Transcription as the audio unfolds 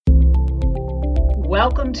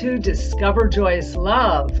Welcome to Discover Joyous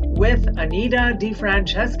Love with Anita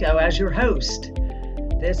DiFrancesco as your host.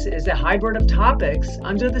 This is a hybrid of topics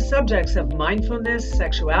under the subjects of mindfulness,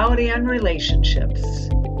 sexuality, and relationships.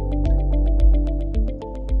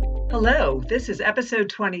 Hello, this is episode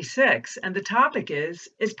 26, and the topic is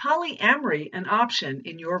polyamory an option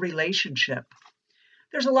in your relationship?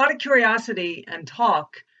 There's a lot of curiosity and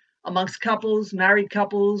talk amongst couples, married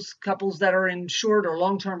couples, couples that are in short or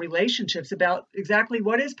long-term relationships about exactly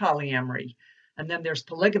what is polyamory. And then there's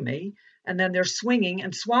polygamy, and then there's swinging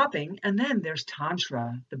and swapping, and then there's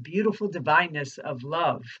tantra, the beautiful divineness of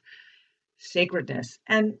love, sacredness.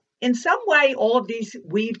 And in some way, all of these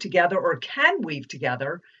weave together or can weave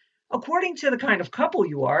together according to the kind of couple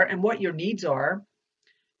you are and what your needs are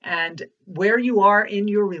and where you are in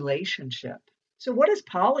your relationship. So what does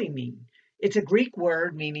poly mean? It's a Greek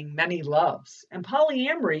word meaning many loves. And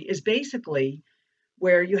polyamory is basically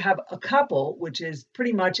where you have a couple, which is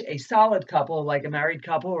pretty much a solid couple, like a married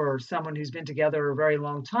couple or someone who's been together a very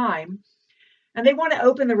long time. And they want to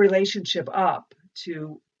open the relationship up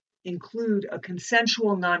to include a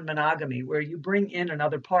consensual non-monogamy where you bring in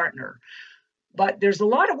another partner. But there's a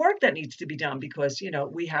lot of work that needs to be done because,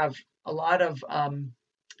 we have a lot of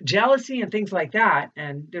jealousy and things like that.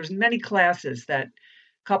 And there's many classes that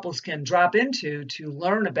couples can drop into to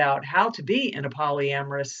learn about how to be in a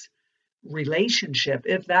polyamorous relationship,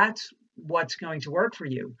 if that's what's going to work for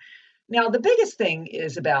you. Now, the biggest thing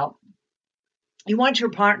is about you want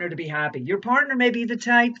your partner to be happy. Your partner may be the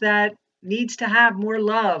type that needs to have more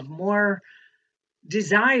love, more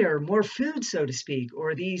desire, more food, so to speak,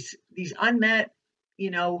 or these unmet,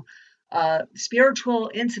 spiritual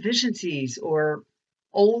insufficiencies or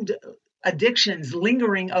old addictions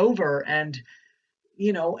lingering over and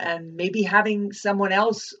maybe having someone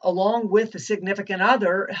else along with a significant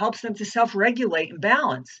other helps them to self-regulate and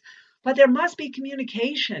balance. But there must be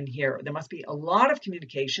communication here. There must be a lot of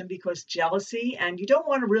communication because jealousy, and you don't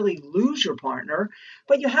want to really lose your partner,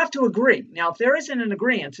 but you have to agree. Now, if there isn't an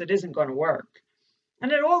agreement, it isn't going to work.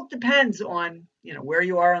 And it all depends on, where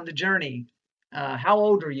you are on the journey. How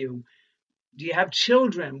old are you? Do you have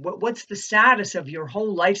children? What's the status of your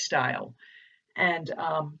whole lifestyle? And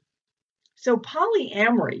so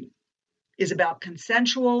polyamory is about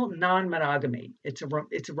consensual non-monogamy. It's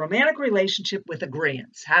a romantic relationship with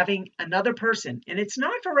agreeance, having another person, and it's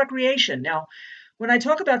not for recreation. Now, when I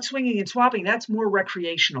talk about swinging and swapping, that's more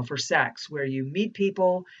recreational for sex, where you meet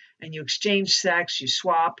people and you exchange sex, you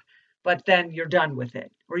swap, but then you're done with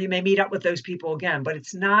it. Or you may meet up with those people again, but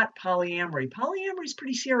it's not polyamory. Polyamory is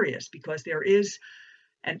pretty serious because there is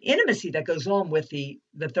an intimacy that goes on with the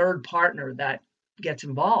third partner that gets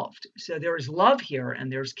involved. So there is love here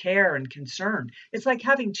and there's care and concern. It's like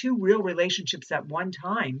having two real relationships at one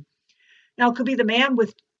time. Now, it could be the man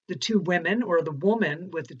with the two women or the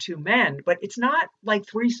woman with the two men, but it's not like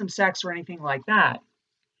threesome sex or anything like that.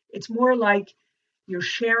 It's more like you're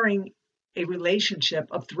sharing a relationship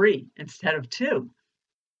of three instead of two.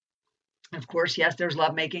 Of course, yes, there's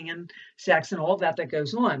lovemaking and sex and all that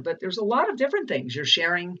goes on, but there's a lot of different things. You're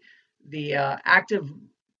sharing the active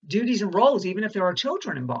duties and roles, even if there are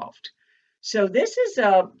children involved. So this is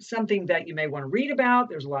something that you may want to read about.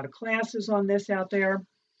 There's a lot of classes on this out there.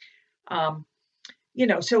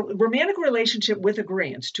 So romantic relationship with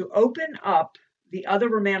agreeance to open up the other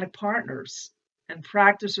romantic partners and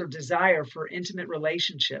practice or desire for intimate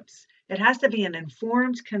relationships. It has to be an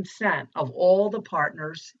informed consent of all the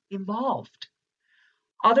partners involved.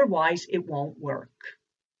 Otherwise, it won't work.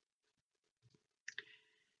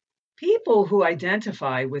 People who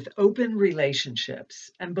identify with open relationships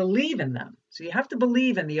and believe in them, so you have to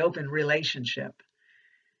believe in the open relationship,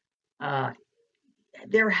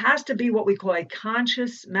 there has to be what we call a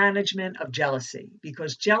conscious management of jealousy,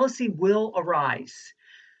 because jealousy will arise,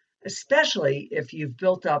 especially if you've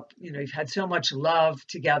built up, you've had so much love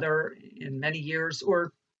together in many years,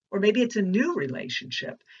 or maybe it's a new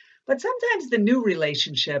relationship. But sometimes the new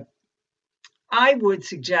relationship, I would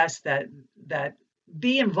suggest that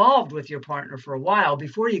be involved with your partner for a while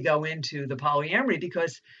before you go into the polyamory,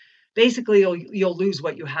 because basically you'll lose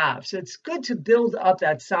what you have. So it's good to build up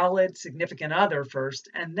that solid significant other first,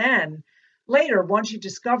 and then later, once you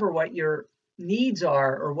discover what your needs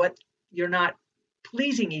are or what you're not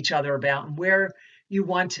pleasing each other about and where you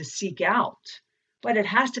want to seek out. But it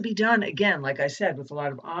has to be done, again, like I said, with a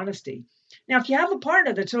lot of honesty. Now, if you have a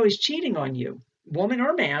partner that's always cheating on you, woman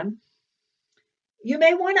or man, you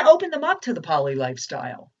may want to open them up to the poly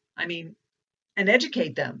lifestyle. And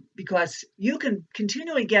educate them, because you can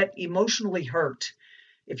continually get emotionally hurt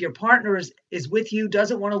if your partner is with you,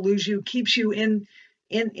 doesn't want to lose you, keeps you in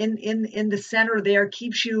the center there,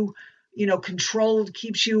 keeps you controlled,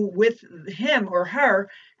 keeps you with him or her,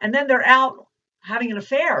 and then they're out having an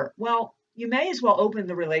affair. Well, you may as well open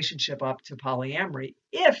the relationship up to polyamory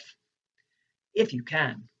if you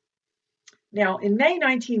can. Now, in May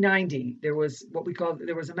 1990, there was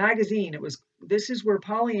a magazine. This is where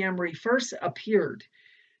polyamory first appeared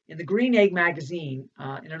in the Green Egg magazine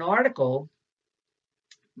in an article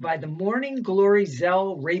by the Morning Glory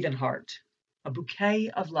Zell Ravenheart. A Bouquet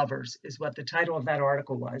of Lovers is what the title of that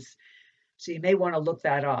article was. So you may want to look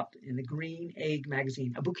that up in the Green Egg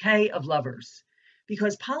magazine. A Bouquet of Lovers.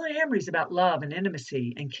 Because polyamory is about love and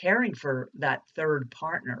intimacy and caring for that third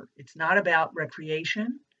partner. It's not about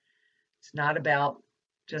recreation. It's not about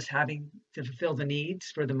just having to fulfill the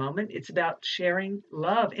needs for the moment. It's about sharing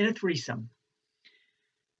love in a threesome.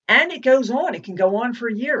 And it goes on. It can go on for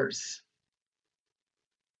years.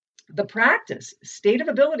 The practice, state of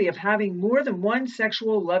ability of having more than one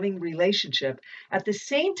sexual loving relationship at the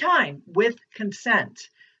same time with consent.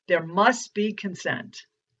 There must be consent.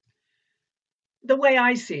 The way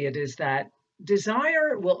I see it is that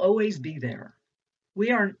desire will always be there.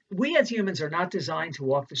 We as humans are not designed to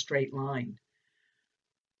walk the straight line.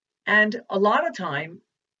 And a lot of time,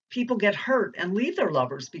 people get hurt and leave their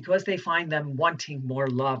lovers because they find them wanting more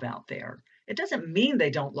love out there. It doesn't mean they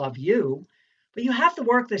don't love you, but you have to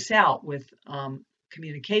work this out with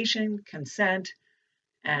communication, consent,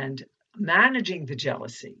 and managing the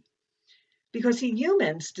jealousy. Because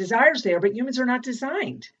humans, desire's there, but humans are not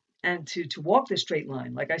designed and to walk the straight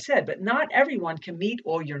line, like I said, but not everyone can meet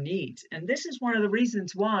all your needs. And this is one of the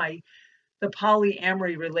reasons why the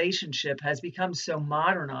polyamory relationship has become so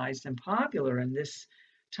modernized and popular in this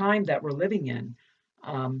time that we're living in.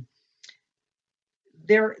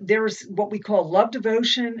 There's what we call love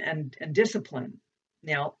devotion and discipline.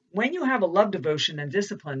 Now, when you have a love devotion and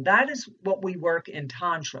discipline, that is what we work in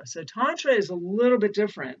Tantra. So Tantra is a little bit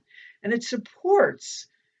different, and it supports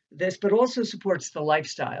this, but also supports the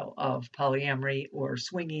lifestyle of polyamory or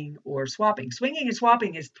swinging or swapping. Swinging and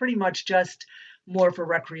swapping is pretty much just more for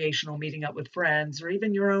recreational, meeting up with friends or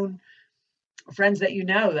even your own friends that you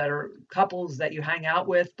know that are couples that you hang out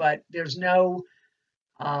with, but there's no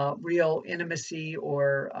real intimacy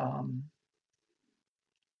or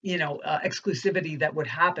exclusivity that would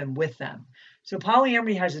happen with them. So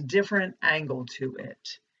polyamory has a different angle to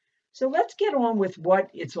it. So let's get on with what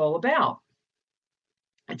it's all about.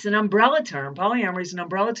 It's an umbrella term. Polyamory is an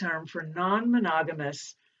umbrella term for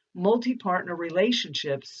non-monogamous, multi-partner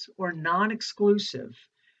relationships or non-exclusive,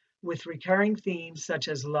 with recurring themes such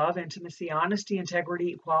as love, intimacy, honesty,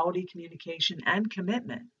 integrity, equality, communication, and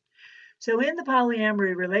commitment. So in the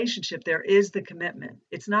polyamory relationship, there is the commitment.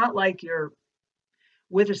 It's not like you're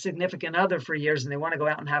with a significant other for years and they want to go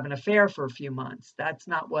out and have an affair for a few months. That's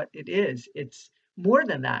not what it is. It's more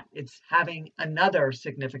than that. It's having another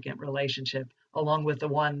significant relationship along with the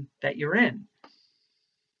one that you're in.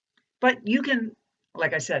 But you can,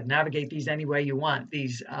 like I said, navigate these any way you want,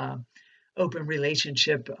 these open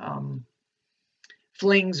relationship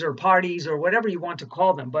flings or parties or whatever you want to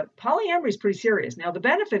call them. But polyamory is pretty serious. Now, the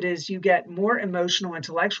benefit is you get more emotional,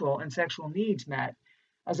 intellectual, and sexual needs met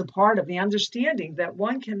as a part of the understanding that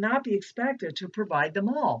one cannot be expected to provide them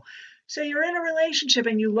all. So you're in a relationship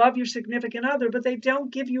and you love your significant other, but they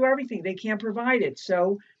don't give you everything. They can't provide it.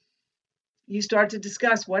 So you start to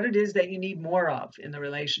discuss what it is that you need more of in the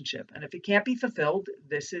relationship. And if it can't be fulfilled,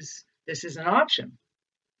 this is an option.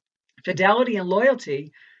 Fidelity and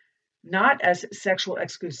loyalty, not as sexual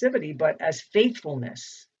exclusivity, but as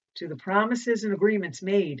faithfulness to the promises and agreements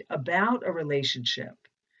made about a relationship.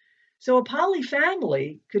 So a poly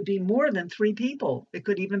family could be more than 3 people. It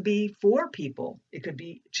could even be 4 people. It could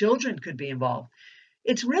be children could be involved.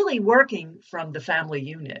 It's really working from the family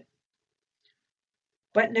unit.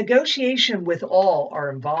 But negotiation with all are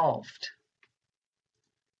involved.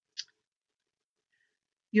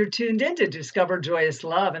 You're tuned in to Discover Joyous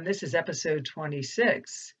Love, and this is episode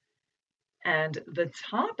 26. And the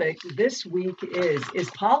topic this week is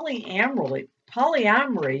polyamory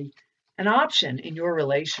an option in your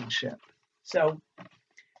relationship? So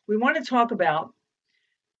we want to talk about,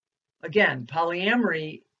 again,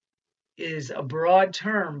 polyamory is a broad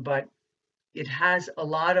term, but there's a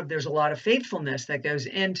lot of faithfulness that goes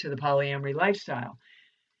into the polyamory lifestyle.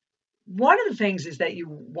 One of the things is that you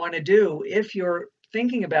want to do if you're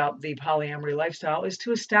thinking about the polyamory lifestyle is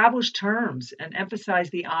to establish terms and emphasize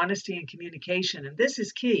the honesty and communication. And this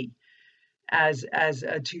is key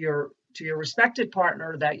to your respected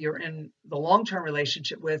partner that you're in the long-term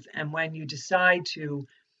relationship with, and when you decide to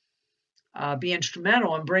be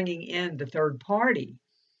instrumental in bringing in the third party.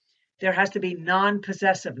 There has to be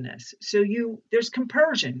non-possessiveness. So there's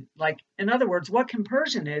compersion. Like, in other words, what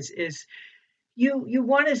compersion is you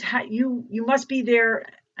want you must be there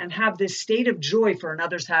and have this state of joy for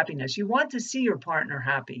another's happiness. You want to see your partner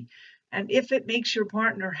happy. And if it makes your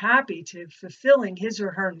partner happy to fulfilling his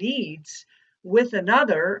or her needs with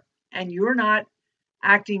another, and you're not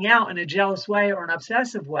acting out in a jealous way or an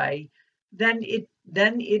obsessive way, then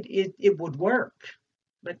it would work.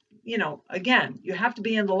 But again, you have to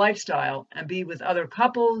be in the lifestyle and be with other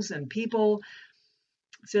couples and people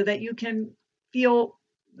so that you can feel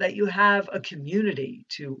that you have a community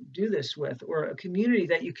to do this with, or a community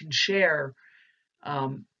that you can share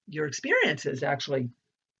your experiences, actually.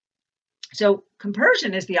 So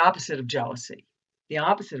compersion is the opposite of jealousy. The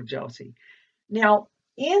opposite of jealousy. Now,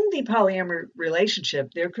 in the polyamory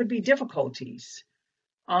relationship, there could be difficulties.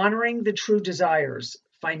 Honoring the true desires,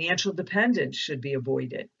 financial dependence should be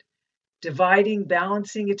avoided. Dividing,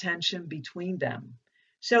 balancing attention between them.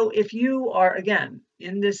 So if you are, again,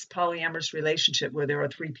 in this polyamorous relationship where there are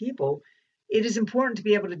three people, it is important to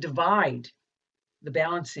be able to divide the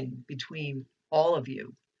balancing between all of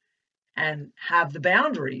you and have the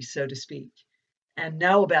boundaries, so to speak, and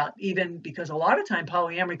know about, even because a lot of time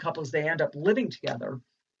polyamory couples, they end up living together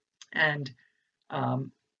and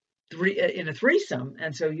in a threesome.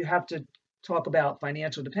 And so you have to talk about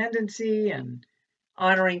financial dependency and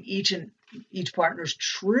honoring each partner's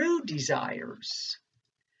true desires.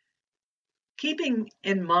 Keeping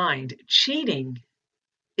in mind, cheating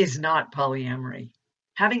is not polyamory.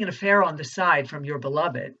 Having an affair on the side from your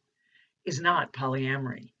beloved is not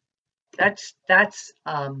polyamory. That's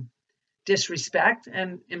disrespect,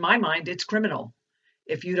 and in my mind, it's criminal.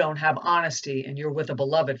 If you don't have honesty and you're with a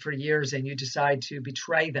beloved for years and you decide to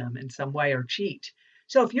betray them in some way or cheat.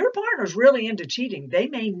 So if your partner's really into cheating, they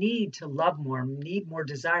may need to love more, need more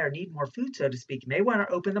desire, need more food, so to speak. You may want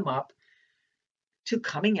to open them up to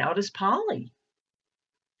coming out as poly.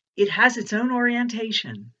 It has its own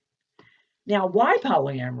orientation. Now, why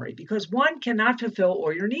polyamory? Because one cannot fulfill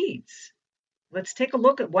all your needs. Let's take a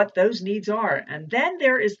look at what those needs are. And then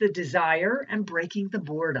there is the desire and breaking the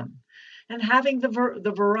boredom and having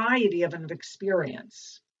the variety of an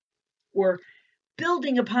experience, or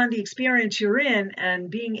building upon the experience you're in and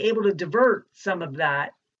being able to divert some of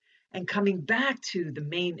that and coming back to the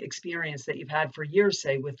main experience that you've had for years,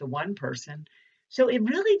 say, with the one person. So it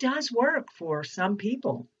really does work for some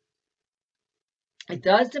people. It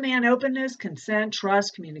does demand openness, consent,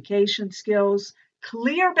 trust, communication skills,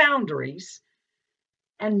 clear boundaries,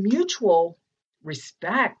 and mutual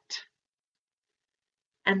respect.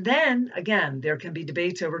 And then again, there can be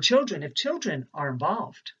debates over children if children are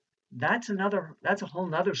involved. That's a whole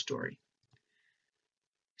nother story.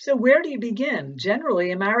 So where do you begin?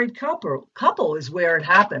 Generally, a married couple is where it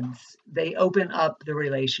happens. They open up the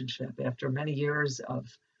relationship after many years of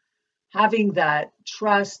having that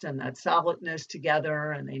trust and that solidness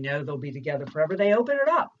together, and they know they'll be together forever. They open it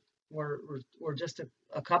up, or just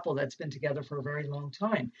a couple that's been together for a very long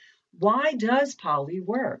time. Why does poly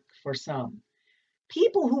work for some?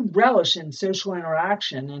 People who relish in social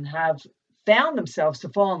interaction and have found themselves to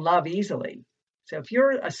fall in love easily. So if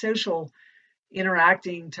you're a social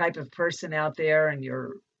interacting type of person out there and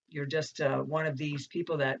you're just one of these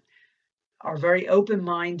people that are very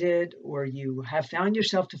open-minded, or you have found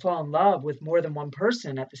yourself to fall in love with more than one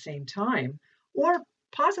person at the same time, or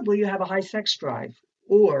possibly you have a high sex drive,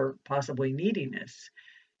 or possibly neediness.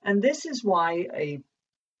 And this is why a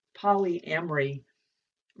polyamory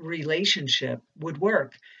relationship would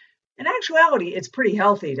work. In actuality, it's pretty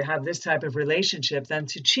healthy to have this type of relationship than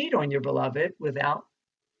to cheat on your beloved without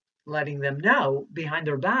letting them know behind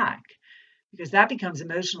their back, because that becomes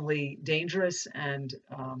emotionally dangerous and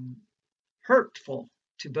hurtful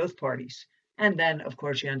to both parties. And then, of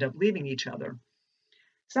course, you end up leaving each other.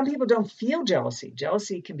 Some people don't feel jealousy.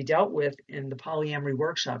 Jealousy can be dealt with in the polyamory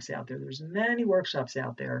workshops out there. There's many workshops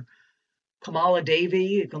out there. Kamala Devi,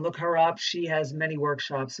 you can look her up. She has many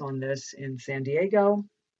workshops on this in San Diego.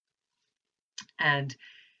 And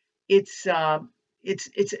it's a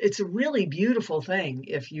really beautiful thing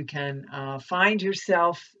if you can find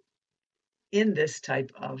yourself in this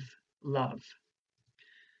type of love.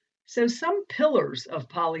 So some pillars of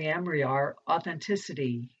polyamory are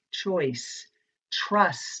authenticity, choice,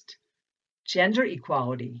 trust, gender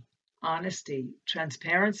equality, honesty,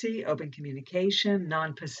 transparency, open communication,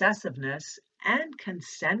 non-possessiveness, and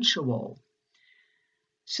consensual.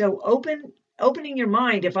 So opening your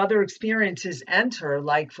mind if other experiences enter,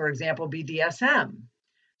 like, for example, BDSM.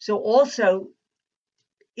 So also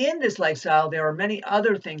in this lifestyle, there are many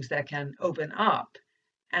other things that can open up,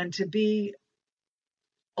 and to be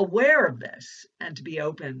aware of this and to be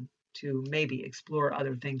open to maybe explore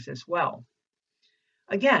other things as well.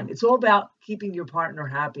 Again, it's all about keeping your partner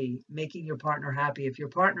happy, making your partner happy. If your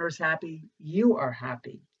partner is happy, you are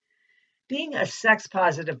happy. Being a sex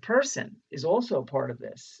positive person is also a part of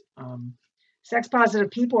this. Sex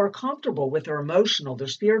positive people are comfortable with their emotional, their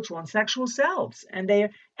spiritual, and sexual selves, and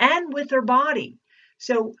with their body.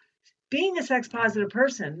 So, being a sex positive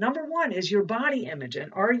person, number one is your body image,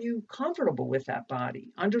 and are you comfortable with that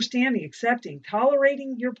body? Understanding, accepting,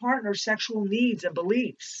 tolerating your partner's sexual needs and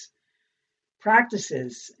beliefs,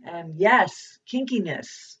 practices, and yes,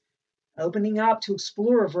 kinkiness, opening up to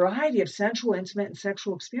explore a variety of sensual, intimate, and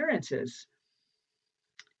sexual experiences.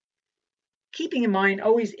 Keeping in mind,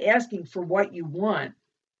 always asking for what you want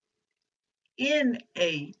in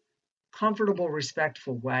a comfortable,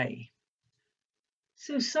 respectful way.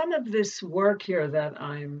 So, some of this work here that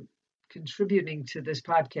I'm contributing to this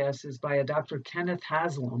podcast is by a Dr. Kenneth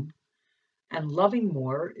Haslam. And Loving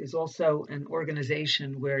More is also an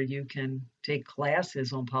organization where you can take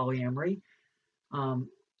classes on polyamory.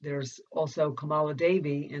 There's also Kamala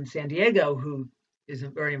Devi in San Diego, who is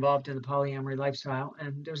very involved in the polyamory lifestyle.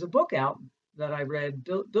 And there's a book out that I read,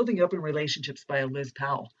 Building Open Relationships by Liz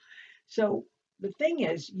Powell. So the thing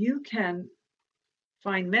is, you can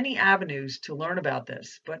find many avenues to learn about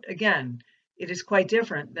this. But again, it is quite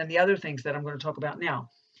different than the other things that I'm going to talk about now.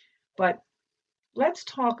 But let's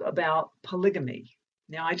talk about polygamy.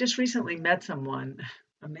 Now, I just recently met someone,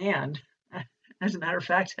 a man, as a matter of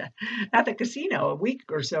fact, at the casino a week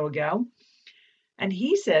or so ago. And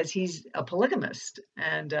he says he's a polygamist,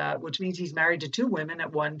 and which means he's married to two women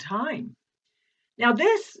at one time. Now,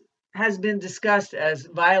 this has been discussed as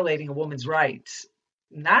violating a woman's rights.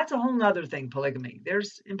 And that's a whole nother thing, polygamy.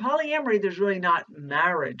 In polyamory, there's really not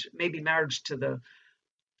marriage, maybe marriage to the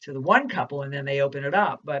one couple, and then they open it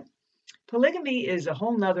up. But polygamy is a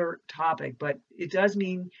whole nother topic, but it does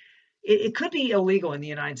mean it could be illegal in the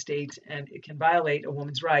United States, and it can violate a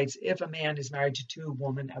woman's rights if a man is married to two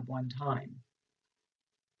women at one time.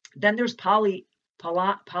 Then there's polyandry,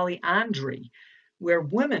 where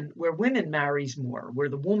women marries more, where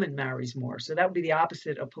the woman marries more. So that would be the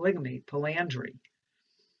opposite of polygamy, polyandry.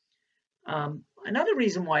 Another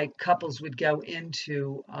reason why couples would go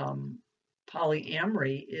into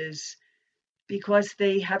polyamory is because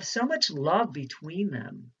they have so much love between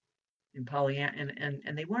them in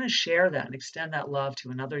and they want to share that and extend that love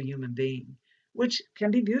to another human being, which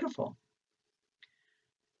can be beautiful.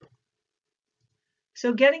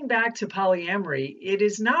 So getting back to polyamory, it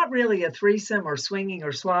is not really a threesome or swinging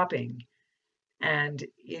or swapping, and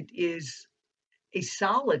it is a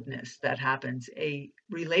solidness that happens, a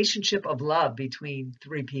relationship of love between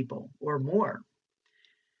three people or more.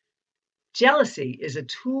 Jealousy is a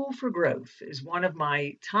tool for growth, is one of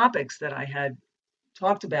my topics that I had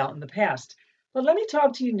talked about in the past. But let me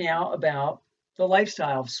talk to you now about the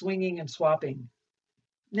lifestyle of swinging and swapping.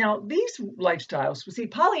 Now, these lifestyles,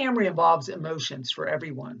 polyamory involves emotions for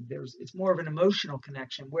everyone. It's more of an emotional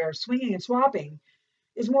connection, where swinging and swapping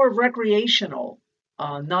is more of recreational,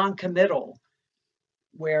 non-committal,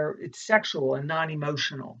 where it's sexual and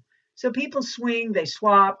non-emotional. So people swing, they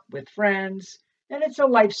swap with friends, and it's a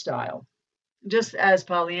lifestyle, just as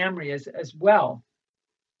polyamory is as well.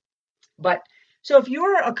 But so if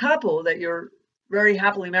you're a couple that you're very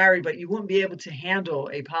happily married, but you wouldn't be able to handle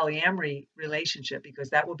a polyamory relationship because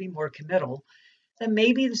that would be more committal, then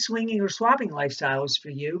maybe the swinging or swapping lifestyle is for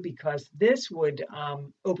you, because this would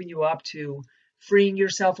open you up to freeing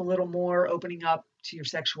yourself a little more, opening up to your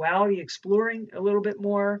sexuality, exploring a little bit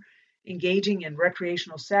more, engaging in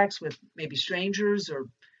recreational sex with maybe strangers or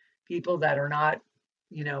people that are not,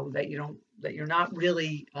 that you're not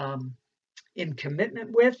really in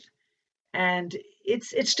commitment with. And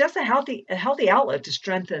it's just a healthy outlet to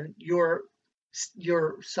strengthen your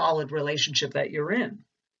solid relationship that you're in.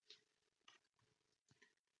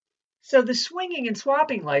 So the swinging and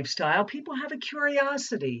swapping lifestyle, people have a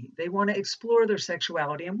curiosity. They want to explore their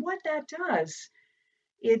sexuality, and what that does,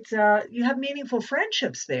 you have meaningful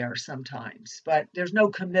friendships there sometimes, but there's no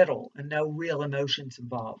committal and no real emotions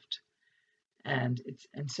involved, and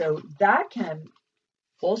so that can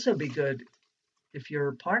also be good if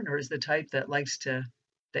your partner is the type that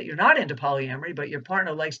you're not into polyamory, but your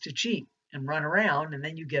partner likes to cheat and run around, and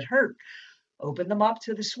then you get hurt. Open them up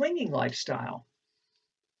to the swinging lifestyle.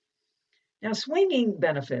 Now, swinging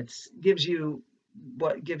benefits gives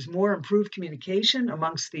more improved communication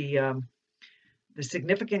amongst the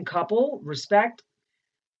significant couple, respect,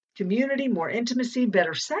 community, more intimacy,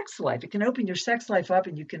 better sex life. It can open your sex life up,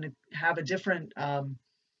 and you can have a different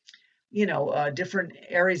different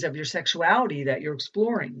areas of your sexuality that you're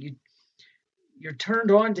exploring. You're turned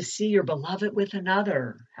on to see your beloved with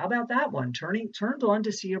another. How about that one? Turned on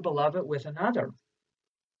to see your beloved with another.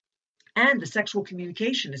 And the sexual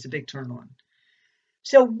communication is a big turn on.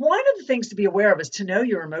 So one of the things to be aware of is to know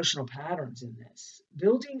your emotional patterns in this.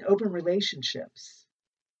 Building open relationships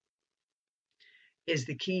is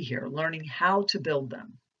the key here, learning how to build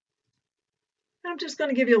them. I'm just going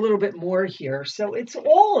to give you a little bit more here. So it's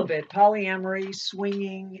all of it, polyamory,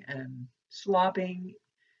 swinging, and swapping,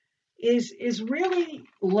 is really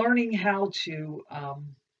learning how to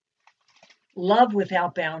love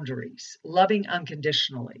without boundaries, loving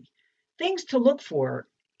unconditionally. Things to look for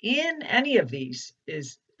in any of these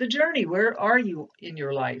is the journey. Where are you in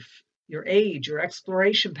your life, your age, your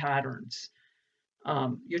exploration patterns,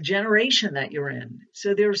 your generation that you're in?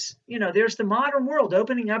 So there's the modern world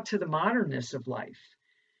opening up to the modernness of life.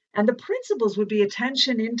 And the principles would be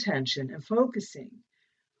attention, intention, and focusing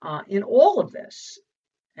in all of this.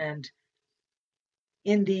 And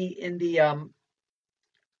in the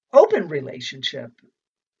open relationship,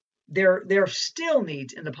 there still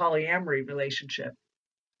needs in the polyamory relationship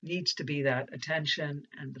needs to be that attention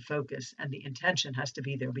and the focus, and the intention has to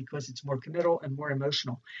be there because it's more committal and more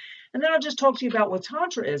emotional. And then I'll just talk to you about what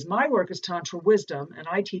Tantra is. My work is Tantra wisdom, and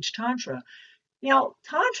I teach Tantra. Now,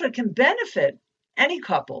 Tantra can benefit any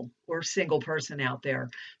couple or single person out there.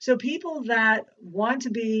 So people that want to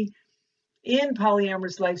be in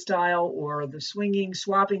polyamorous lifestyle or the swinging,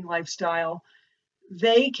 swapping lifestyle,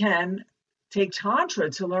 they can take Tantra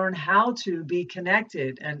to learn how to be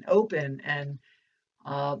connected and open and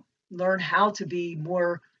learn how to be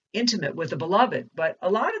more intimate with the beloved. But a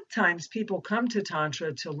lot of times people come to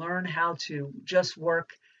Tantra to learn how to just work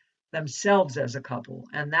themselves as a couple.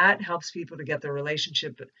 And that helps people to get their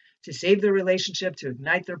relationship, to save their relationship, to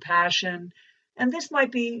ignite their passion. And this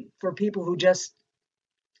might be for people who just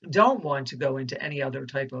don't want to go into any other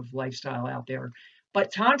type of lifestyle out there.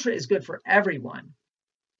 But Tantra is good for everyone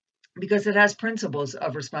because it has principles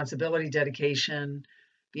of responsibility, dedication,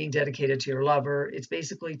 being dedicated to your lover. It's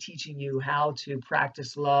basically teaching you how to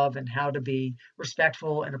practice love and how to be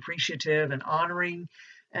respectful and appreciative and honoring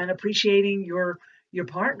and appreciating your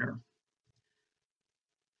partner.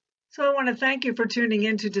 So I want to thank you for tuning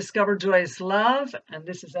in to Discover Joyous Love. And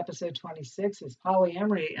this is episode 26, is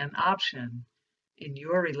polyamory an option in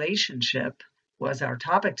your relationship was our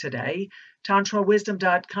topic today.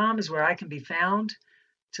 TantraWisdom.com is where I can be found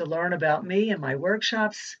to learn about me and my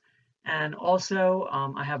workshops. And also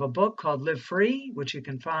I have a book called Live Free, which you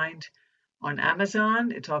can find on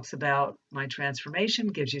Amazon. It talks about my transformation,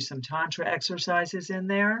 gives you some Tantra exercises in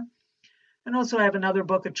there. And also I have another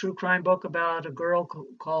book, a true crime book about a girl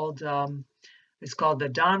called, it's called the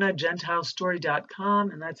DonnaGentileStory.com,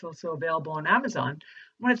 and that's also available on Amazon.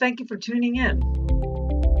 I want to thank you for tuning in.